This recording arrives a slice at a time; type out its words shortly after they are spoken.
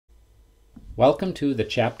Welcome to the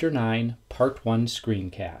Chapter 9, Part 1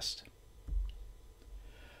 Screencast.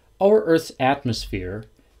 Our Earth's atmosphere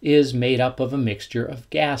is made up of a mixture of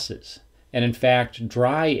gases, and in fact,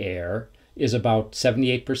 dry air is about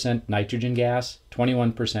 78% nitrogen gas,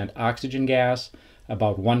 21% oxygen gas,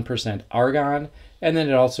 about 1% argon, and then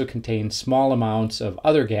it also contains small amounts of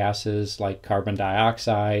other gases like carbon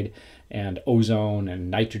dioxide and ozone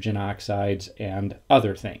and nitrogen oxides and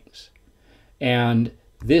other things. And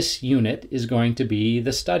this unit is going to be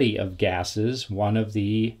the study of gases, one of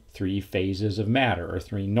the three phases of matter, or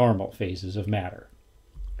three normal phases of matter.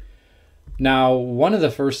 Now, one of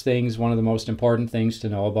the most important things to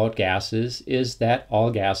know about gases is that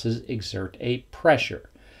all gases exert a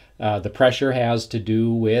pressure. The pressure has to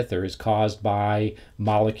do with, or is caused by,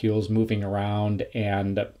 molecules moving around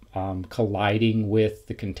and colliding with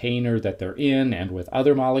the container that they're in and with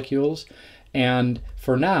other molecules. And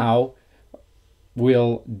for now,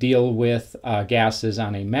 we'll deal with gases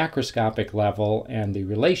on a macroscopic level and the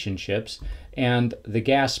relationships, and the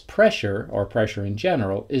gas pressure, or pressure in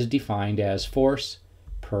general, is defined as force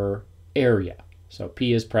per area. So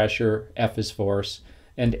P is pressure, F is force,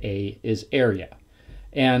 and A is area.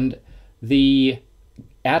 And the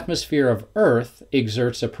atmosphere of Earth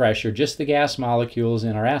exerts a pressure, just the gas molecules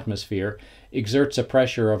in our atmosphere, exerts a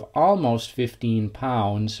pressure of almost 15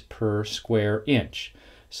 pounds per square inch.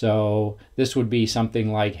 So this would be something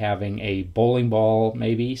like having a bowling ball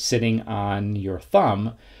maybe sitting on your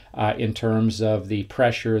thumb in terms of the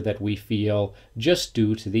pressure that we feel just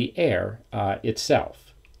due to the air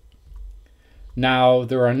itself. Now,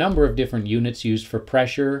 there are a number of different units used for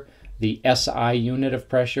pressure. The SI unit of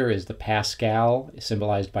pressure is the Pascal,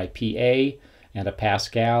 symbolized by PA, and a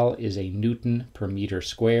Pascal is a Newton per meter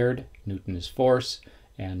squared. Newton is force,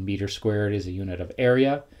 and meter squared is a unit of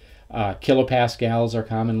area. Kilopascals are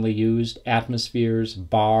commonly used, atmospheres,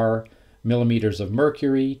 bar, millimeters of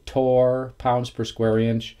mercury, torr, pounds per square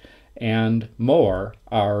inch, and more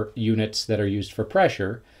are units that are used for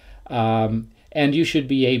pressure. And you should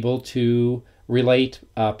be able to relate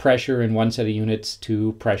pressure in one set of units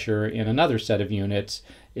to pressure in another set of units,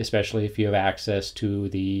 especially if you have access to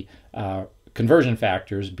the conversion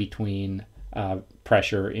factors between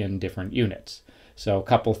pressure in different units. So a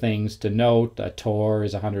couple things to note: a torr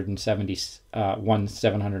is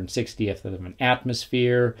 1/760th of an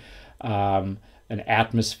atmosphere. An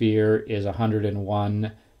atmosphere is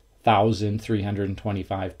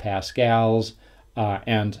 101,325 pascals,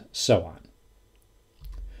 and so on.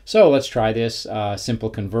 So let's try this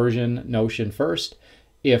simple conversion notion first.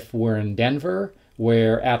 If we're in Denver,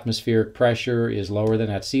 where atmospheric pressure is lower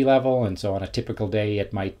than at sea level, and so on a typical day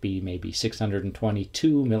it might be maybe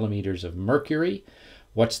 622 millimeters of mercury.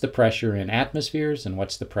 What's the pressure in atmospheres and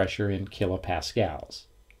what's the pressure in kilopascals?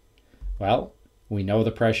 Well, we know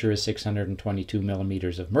the pressure is 622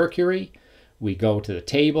 millimeters of mercury. We go to the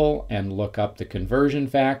table and look up the conversion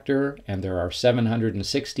factor, and there are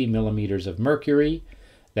 760 millimeters of mercury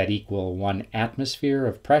that equal 1 atmosphere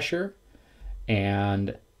of pressure,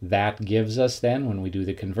 and that gives us then, when we do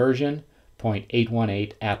the conversion,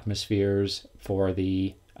 0.818 atmospheres for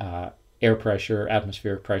the air pressure,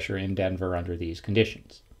 atmospheric pressure in Denver under these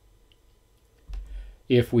conditions.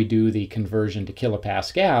 If we do the conversion to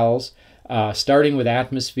kilopascals, starting with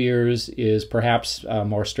atmospheres is perhaps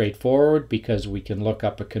more straightforward because we can look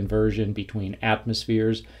up a conversion between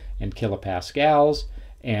atmospheres and kilopascals,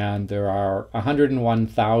 and there are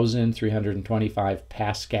 101,325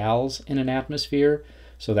 pascals in an atmosphere.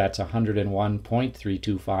 So that's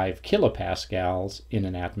 101.325 kilopascals in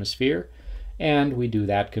an atmosphere. And we do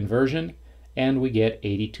that conversion, and we get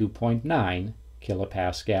 82.9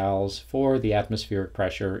 kilopascals for the atmospheric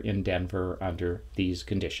pressure in Denver under these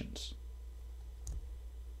conditions.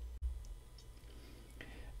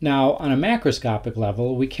 Now, on a macroscopic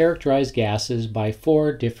level, we characterize gases by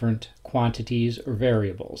 4 different quantities or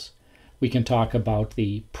variables. We can talk about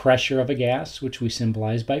the pressure of a gas, which we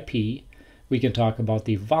symbolize by P. We can talk about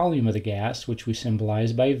the volume of the gas, which we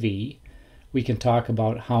symbolize by V. We can talk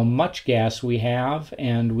about how much gas we have,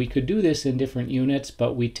 and we could do this in different units,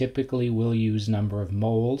 but we typically will use number of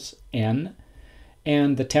moles, N,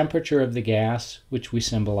 and the temperature of the gas, which we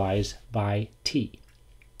symbolize by T.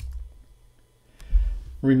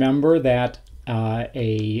 Remember that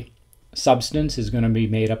a substance is going to be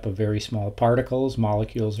made up of very small particles,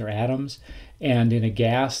 molecules or atoms, and in a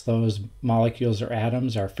gas those molecules or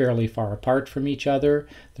atoms are fairly far apart from each other.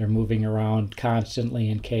 They're moving around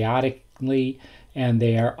constantly and chaotically, and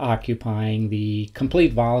they are occupying the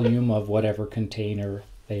complete volume of whatever container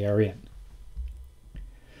they are in.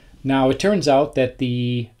 Now, it turns out that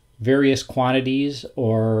the various quantities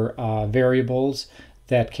or variables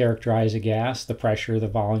that characterize a gas, the pressure, the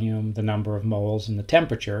volume, the number of moles, and the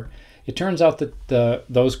temperature, it turns out that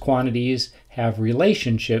those quantities have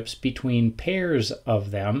relationships between pairs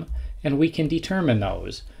of them, and we can determine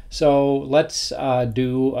those. So let's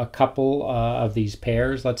do a couple of these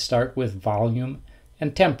pairs. Let's start with volume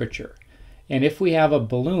and temperature. And if we have a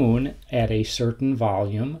balloon at a certain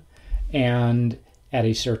volume and at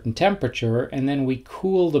a certain temperature, and then we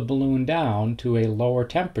cool the balloon down to a lower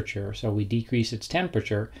temperature, so we decrease its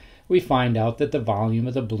temperature, we find out that the volume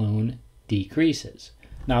of the balloon decreases.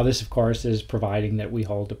 Now this, of course, is providing that we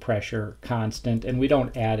hold the pressure constant and we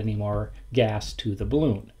don't add any more gas to the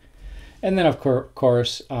balloon. And then, of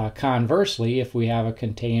course, conversely, if we have a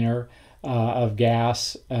container of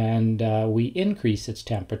gas and we increase its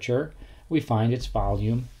temperature, we find its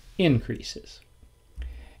volume increases.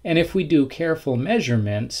 And if we do careful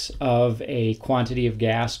measurements of a quantity of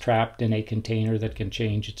gas trapped in a container that can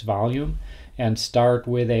change its volume, and start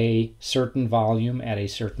with a certain volume at a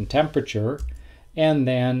certain temperature, and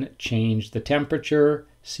then change the temperature,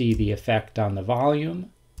 see the effect on the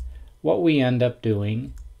volume, what we end up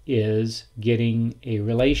doing is getting a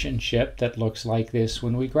relationship that looks like this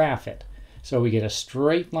when we graph it. So we get a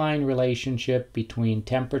straight line relationship between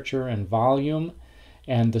temperature and volume,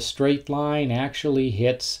 and the straight line actually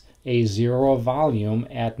hits a zero volume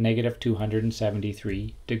at negative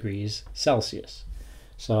 273 degrees Celsius.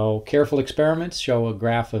 So careful experiments show a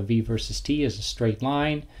graph of V versus T as a straight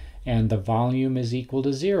line, and the volume is equal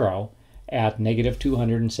to 0 at negative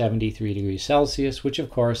 273 degrees Celsius, which of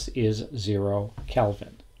course is 0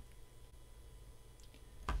 Kelvin.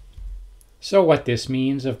 So what this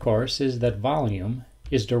means, of course, is that volume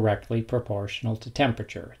is directly proportional to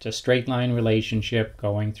temperature. It's a straight line relationship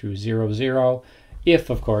going through 0, 0, if,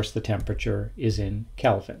 of course, the temperature is in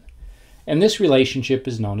Kelvin. And this relationship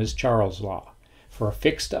is known as Charles' law. For a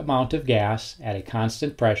fixed amount of gas at a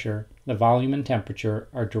constant pressure, the volume and temperature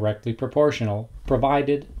are directly proportional,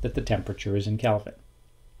 provided that the temperature is in Kelvin.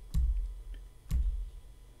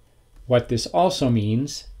 What this also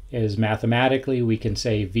means is mathematically we can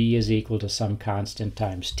say V is equal to some constant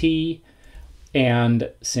times T, and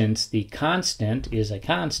since the constant is a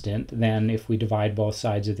constant, then if we divide both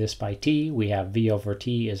sides of this by T, we have V over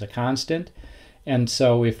T is a constant. And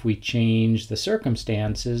so if we change the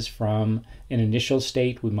circumstances from an initial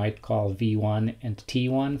state we might call V1 and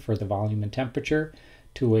T1 for the volume and temperature,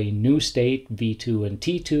 to a new state V2 and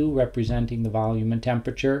T2 representing the volume and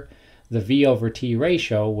temperature, the V over T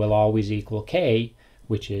ratio will always equal K,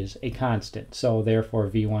 which is a constant. So therefore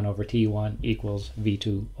V1 over T1 equals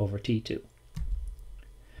V2 over T2.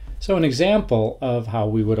 So an example of how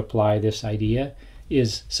we would apply this idea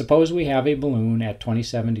is, suppose we have a balloon at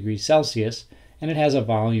 27 degrees Celsius and it has a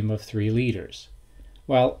volume of 3 liters.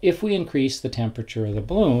 Well, if we increase the temperature of the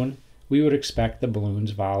balloon, we would expect the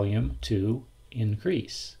balloon's volume to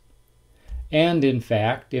increase. And in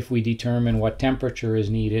fact, if we determine what temperature is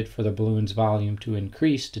needed for the balloon's volume to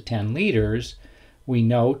increase to 10 liters, we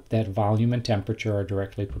note that volume and temperature are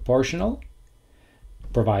directly proportional,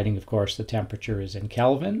 providing, of course, the temperature is in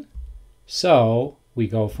Kelvin. So we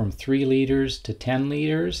go from 3 liters to 10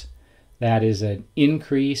 liters. That is an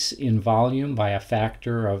increase in volume by a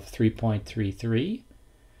factor of 3.33.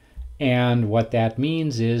 And what that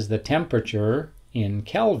means is the temperature in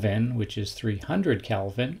Kelvin, which is 300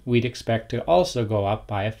 Kelvin, we'd expect to also go up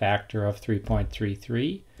by a factor of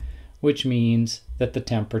 3.33, which means that the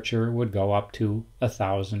temperature would go up to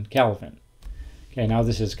 1000 Kelvin. Okay, now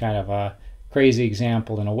this is kind of a crazy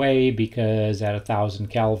example in a way, because at 1000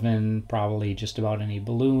 Kelvin, probably just about any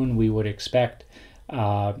balloon we would expect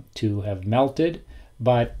to have melted,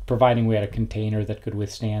 but providing we had a container that could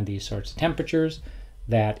withstand these sorts of temperatures,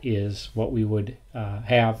 that is what we would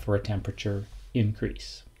have for a temperature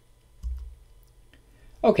increase.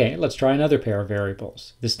 Okay, let's try another pair of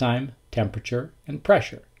variables, this time temperature and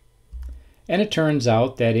pressure. And it turns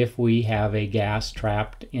out that if we have a gas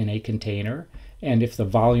trapped in a container, and if the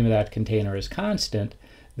volume of that container is constant,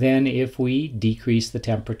 then if we decrease the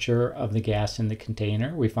temperature of the gas in the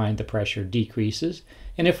container, we find the pressure decreases.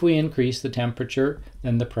 And if we increase the temperature,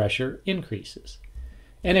 then the pressure increases.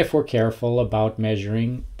 And if we're careful about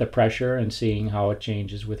measuring the pressure and seeing how it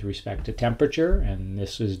changes with respect to temperature, and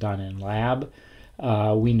this is done in lab,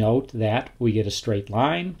 we note that we get a straight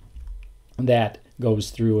line that goes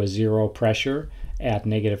through a 0 pressure at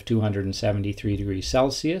negative 273 degrees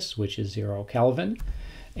Celsius, which is 0 Kelvin.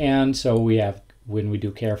 And so we have, when we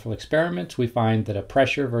do careful experiments, we find that a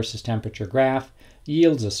pressure versus temperature graph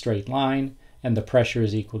yields a straight line, and the pressure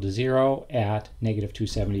is equal to 0 at negative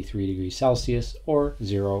 273 degrees Celsius, or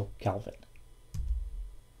 0 Kelvin.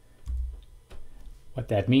 What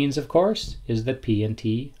that means, of course, is that P and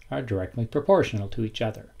T are directly proportional to each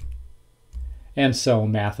other. And so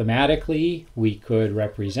mathematically, we could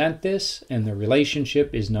represent this, and the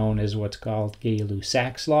relationship is known as what's called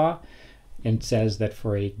Gay-Lussac's law. It says that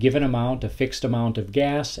for a given amount, a fixed amount of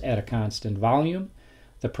gas at a constant volume,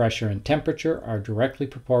 the pressure and temperature are directly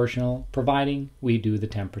proportional, providing we do the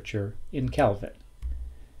temperature in Kelvin.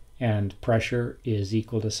 And pressure is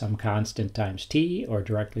equal to some constant times T, or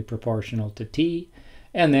directly proportional to T.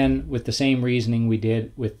 And then with the same reasoning we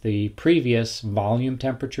did with the previous volume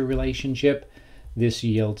temperature relationship, this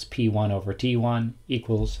yields P1 over T1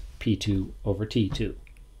 equals P2 over T2.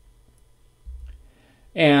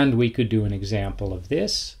 And we could do an example of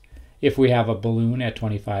this. If we have a balloon at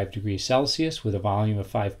 25 degrees Celsius with a volume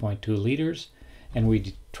of 5.2 liters, and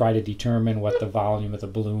we try to determine what the volume of the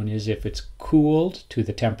balloon is if it's cooled to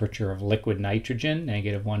the temperature of liquid nitrogen,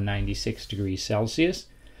 negative 196 degrees Celsius,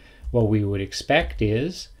 what we would expect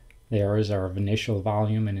is, there is our initial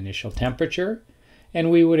volume and initial temperature,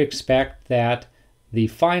 and we would expect that the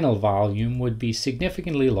final volume would be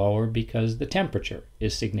significantly lower because the temperature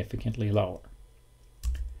is significantly lower.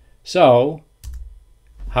 So,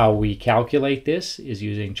 how we calculate this is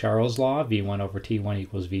using Charles' law, V1 over T1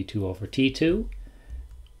 equals V2 over T2.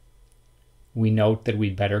 We note that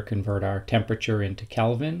we'd better convert our temperature into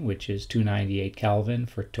Kelvin, which is 298 Kelvin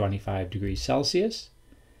for 25 degrees Celsius.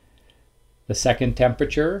 The second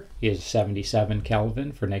temperature is 77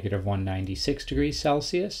 Kelvin for negative 196 degrees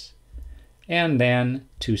Celsius. And then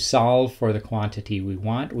to solve for the quantity we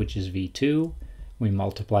want, which is V2, we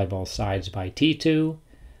multiply both sides by T2.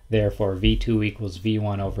 Therefore, V2 equals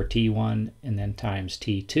V1 over T1 and then times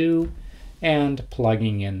T2. And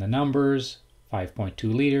plugging in the numbers,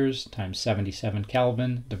 5.2 liters times 77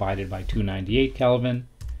 Kelvin divided by 298 Kelvin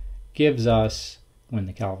gives us, when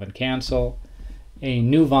the Kelvin cancel, a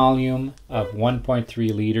new volume of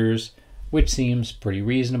 1.3 liters, which seems pretty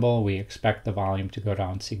reasonable. We expect the volume to go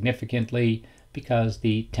down significantly because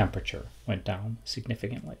the temperature went down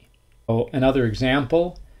significantly. So another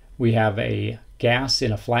example, we have a gas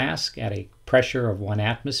in a flask at a pressure of 1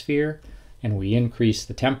 atmosphere, and we increase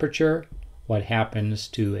the temperature. What happens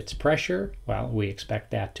to its pressure? Well, we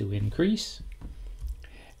expect that to increase.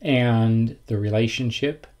 And the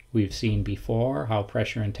relationship we've seen before, how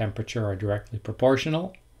pressure and temperature are directly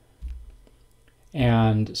proportional.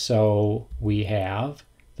 And so we have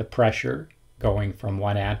the pressure going from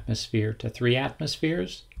 1 atmosphere to 3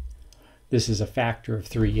 atmospheres. This is a factor of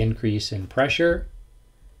 3 increase in pressure.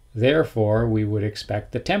 Therefore, we would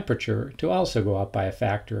expect the temperature to also go up by a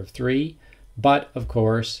factor of 3. But, of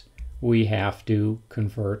course, we have to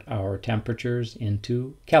convert our temperatures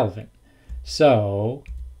into Kelvin. So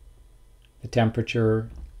the temperature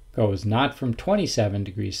goes not from 27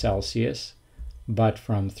 degrees Celsius, but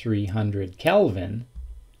from 300 Kelvin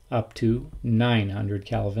up to 900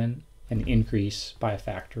 Kelvin, an increase by a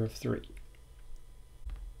factor of 3.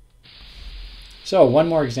 So one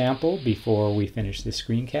more example before we finish this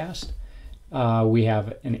screencast. We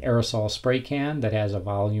have an aerosol spray can that has a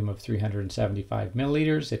volume of 375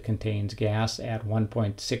 milliliters. It contains gas at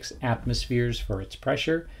 1.6 atmospheres for its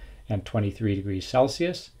pressure and 23 degrees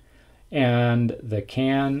Celsius. And the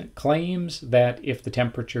can claims that if the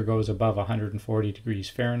temperature goes above 140 degrees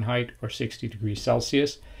Fahrenheit or 60 degrees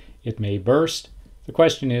Celsius, it may burst. The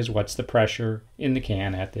question is, what's the pressure in the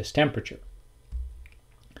can at this temperature?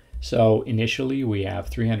 So initially we have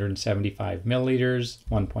 375 milliliters,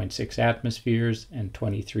 1.6 atmospheres, and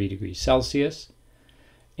 23 degrees Celsius.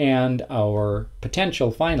 And our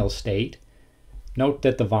potential final state, note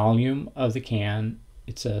that the volume of the can,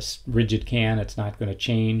 it's a rigid can, it's not going to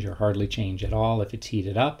change or hardly change at all if it's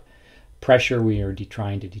heated up. Pressure we are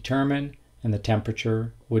trying to determine, and the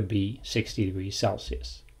temperature would be 60 degrees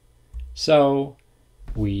Celsius. So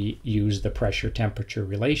we use the pressure-temperature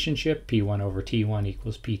relationship, P1 over T1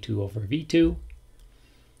 equals P2 over V2,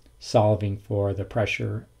 solving for the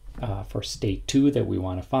pressure for state 2 that we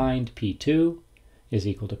want to find. P2 is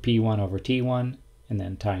equal to P1 over T1 and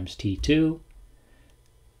then times T2.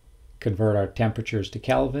 Convert our temperatures to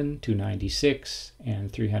Kelvin, 296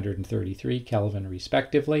 and 333 Kelvin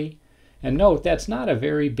respectively. And note, that's not a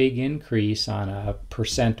very big increase on a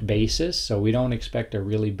percent basis, so we don't expect a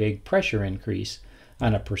really big pressure increase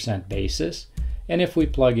on a percent basis. And if we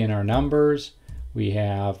plug in our numbers, we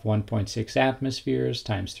have 1.6 atmospheres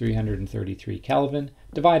times 333 Kelvin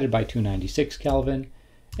divided by 296 Kelvin,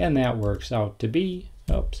 and that works out to be,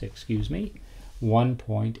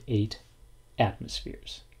 1.8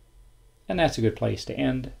 atmospheres. And that's a good place to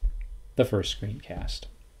end the first screencast.